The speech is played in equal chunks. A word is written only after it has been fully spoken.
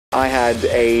I had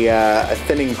a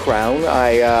thinning crown.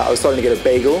 I was starting to get a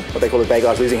bagel, what they call a bagel.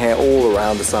 I was losing hair all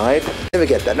around the side. Never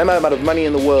get that. No amount of money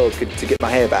in the world to get my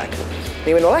hair back. And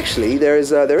he went, well, actually, there is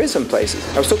some places.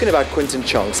 I was talking about Quinton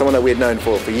Chong, someone that we had known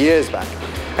for years back.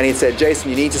 And he said, Jason,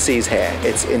 you need to see his hair.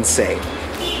 It's insane.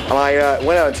 And I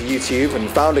went out to YouTube and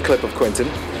found a clip of Quinton.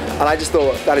 And I just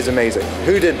thought, that is amazing.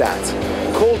 Who did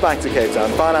that? Called back to Cape Town,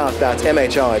 found out that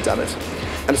MHR had done it.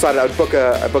 And decided I would book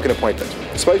an appointment.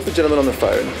 Spoke to the gentleman on the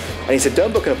phone, and he said,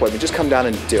 don't book an appointment, just come down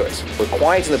and do it. We're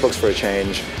quiet in the books for a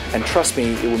change, and trust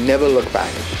me, it will never look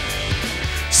back.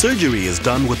 Surgery is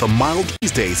done with a mild.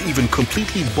 These days, even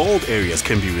completely bald areas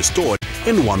can be restored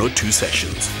in 1 or 2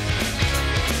 sessions.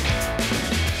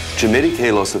 Genetic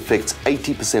hair loss affects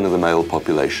 80% of the male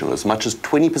population. As much as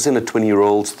 20% of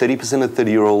 20-year-olds, 30% of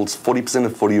 30-year-olds, 40%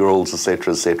 of 40-year-olds,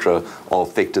 etc., are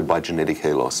affected by genetic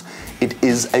hair loss. It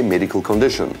is a medical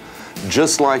condition.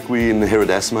 Just like we inherit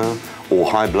asthma or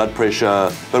high blood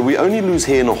pressure, but we only lose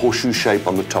hair in a horseshoe shape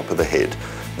on the top of the head.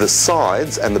 The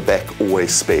sides and the back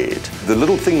always spared. The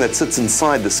little thing that sits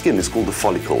inside the skin is called the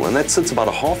follicle, and that sits about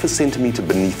 1/2 centimeter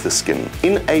beneath the skin.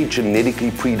 In a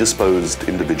genetically predisposed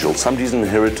individual, somebody's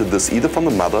inherited this either from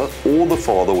the mother or the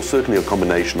father, or certainly a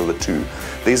combination of the two.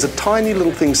 There's a tiny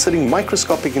little thing sitting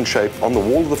microscopic in shape on the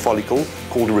wall of the follicle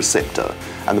called a receptor.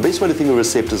 And the best way to think of a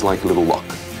receptor is like a little lock.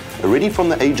 Already from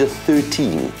the age of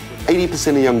 13,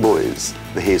 80% of young boys,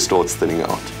 the hair starts thinning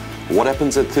out. What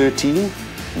happens at 13?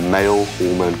 Male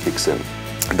hormone kicks in.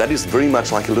 And that is very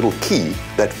much like a little key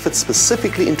that fits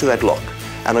specifically into that lock.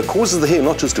 And it causes the hair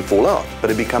not just to fall out, but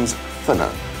it becomes thinner,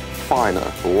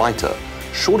 finer, lighter,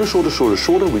 shorter, shorter, shorter,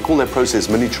 shorter. We call that process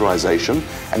miniaturization,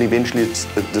 and eventually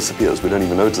it disappears. We don't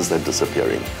even notice that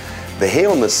disappearing. The hair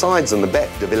on the sides and the back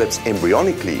develops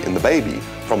embryonically in the baby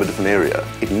from a different area.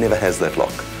 It never has that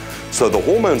lock. So the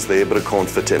hormone's there, but it can't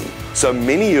fit in. So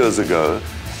many years ago,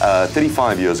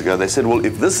 35 years ago, they said, well,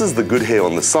 if this is the good hair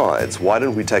on the sides, why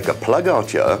don't we take a plug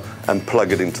out here and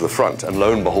plug it into the front? And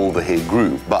lo and behold, the hair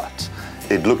grew, but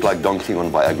it looked like Donkey on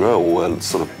Viagra, or a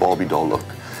sort of Barbie doll look,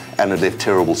 and it left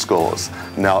terrible scars.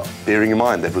 Now, bearing in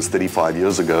mind that was 35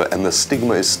 years ago, and the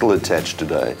stigma is still attached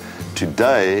today.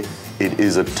 Today, it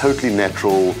is a totally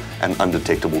natural and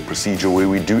undetectable procedure where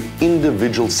we do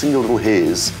individual single little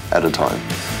hairs at a time.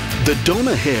 The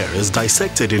donor hair is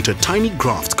dissected into tiny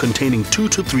grafts containing 2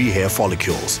 to 3 hair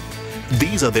follicles.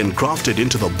 These are then grafted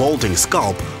into the balding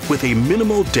scalp with a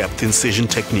minimal depth incision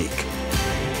technique.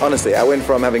 Honestly, I went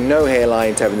from having no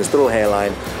hairline to having this little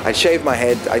hairline. I shaved my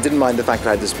head. I didn't mind the fact that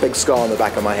I had this big scar on the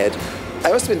back of my head. It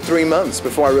must have been 3 months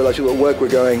before I realized people at work were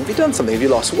going, have you done something? Have you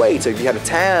lost weight? Have you had a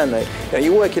tan?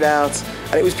 You work it out.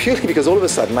 And it was purely because all of a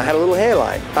sudden I had a little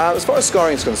hairline. As far as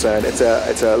scarring is concerned, it's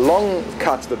a long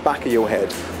cut to the back of your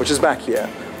head, which is back here,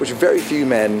 which very few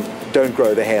men don't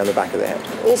grow the hair on the back of their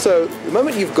head. Also, the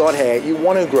moment you've got hair, you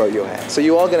want to grow your hair, so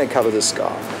you are going to cover the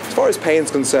scar. As far as pain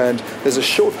is concerned, there's a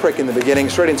short prick in the beginning,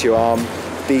 straight into your arm.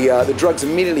 The drugs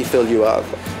immediately fill you up.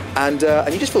 And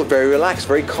you just feel very relaxed,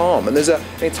 very calm. And there's an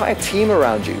entire team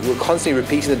around you who are constantly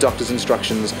repeating the doctor's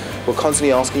instructions, who are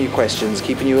constantly asking you questions,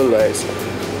 keeping you alert.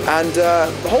 And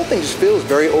the whole thing just feels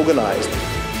very organized.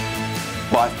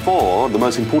 By far, the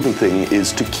most important thing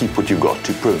is to keep what you've got,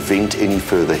 to prevent any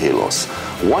further hair loss.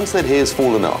 Once that hair's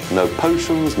fallen out, no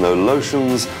potions, no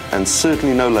lotions, and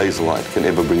certainly no laser light can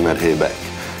ever bring that hair back.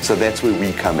 So that's where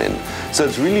we come in. So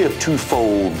it's really a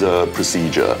twofold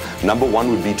procedure. Number 1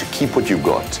 would be to keep what you've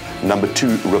got. Number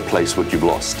 2, replace what you've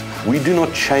lost. We do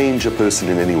not change a person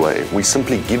in any way. We're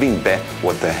simply giving back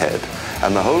what they had.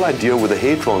 And the whole idea with a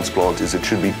hair transplant is it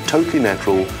should be totally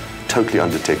natural, totally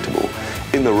undetectable.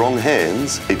 In the wrong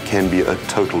hands, it can be a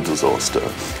total disaster.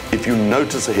 If you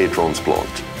notice a hair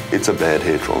transplant, it's a bad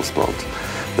hair transplant.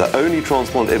 The only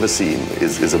transplant ever seen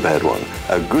is a bad one.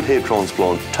 A good hair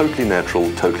transplant, totally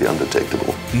natural, totally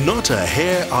undetectable. Not a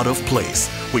hair out of place,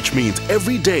 which means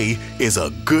every day is a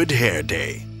good hair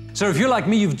day. So if you're like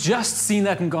me, you've just seen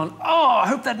that and gone, oh, I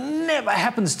hope that never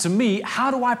happens to me. How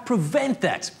do I prevent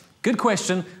that? Good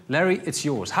question. Larry, it's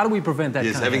yours. How do we prevent that?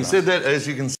 Yes, having said that, as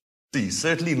you can see,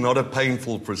 certainly not a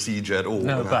painful procedure at all.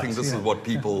 No, and I think this is what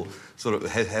people sort of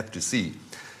have to see.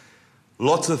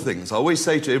 Lots of things. I always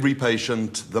say to every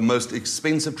patient, the most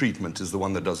expensive treatment is the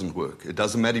one that doesn't work. It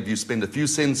doesn't matter if you spend a few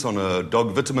cents on a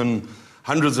dog vitamin,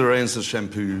 hundreds of rands of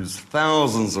shampoos,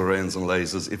 thousands of rands on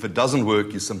lasers. If it doesn't work,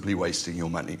 you're simply wasting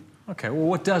your money. Okay, well,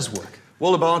 what does work?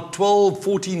 Well, about 12,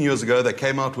 14 years ago, they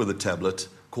came out with a tablet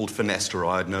called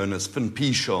finasteride, known as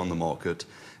Finpecia on the market,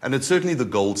 and it's certainly the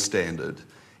gold standard.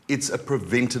 It's a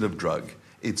preventative drug.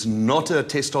 It's not a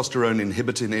testosterone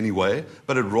inhibitor in any way,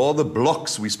 but it rather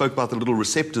blocks, we spoke about the little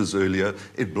receptors earlier,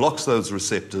 it blocks those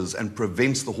receptors and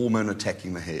prevents the hormone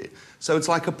attacking the hair. So it's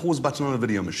like a pause button on a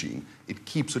video machine. It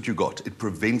keeps what you got. It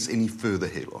prevents any further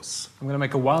hair loss. I'm going to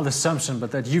make a wild assumption,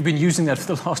 but that you've been using that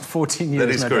for the last 14 years.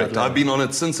 That is correct. I've been on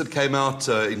it since it came out.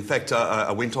 In fact,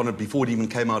 I went on it before it even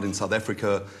came out in South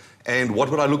Africa. And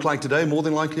what would I look like today? More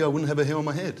than likely, I wouldn't have a hair on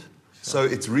my head. So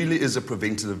it really is a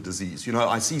preventative disease. You know,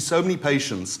 I see so many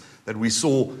patients that we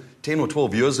saw 10 or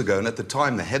 12 years ago, and at the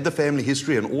time they had the family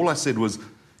history, and all I said was,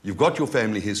 you've got your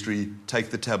family history,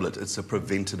 take the tablet. It's a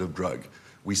preventative drug.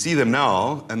 We see them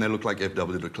now, and they look like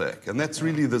F.W. de Klerk, and that's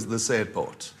really the sad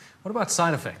part. What about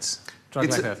side effects? Drug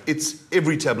like that?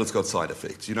 Every tablet's got side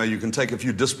effects. You know, you can take a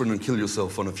few Disprin and kill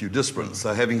yourself on a few Disprin.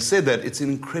 So having said that, it's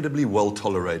an incredibly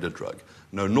well-tolerated drug.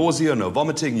 No nausea, no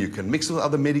vomiting. You can mix it with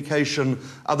other medication,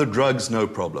 other drugs, no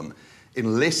problem.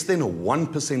 In less than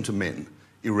 1% of men,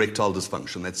 erectile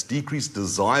dysfunction. That's decreased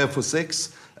desire for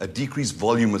sex, a decreased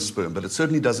volume of sperm, but it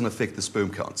certainly doesn't affect the sperm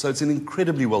count. So it's an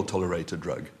incredibly well-tolerated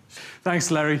drug.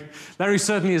 Thanks, Larry. Larry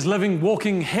certainly is living,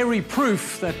 walking, hairy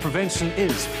proof that prevention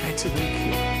is better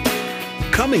than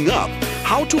cure. Coming up,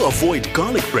 how to avoid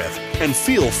garlic breath and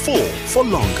feel full for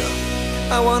longer.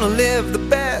 I want to live the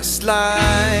best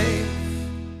life.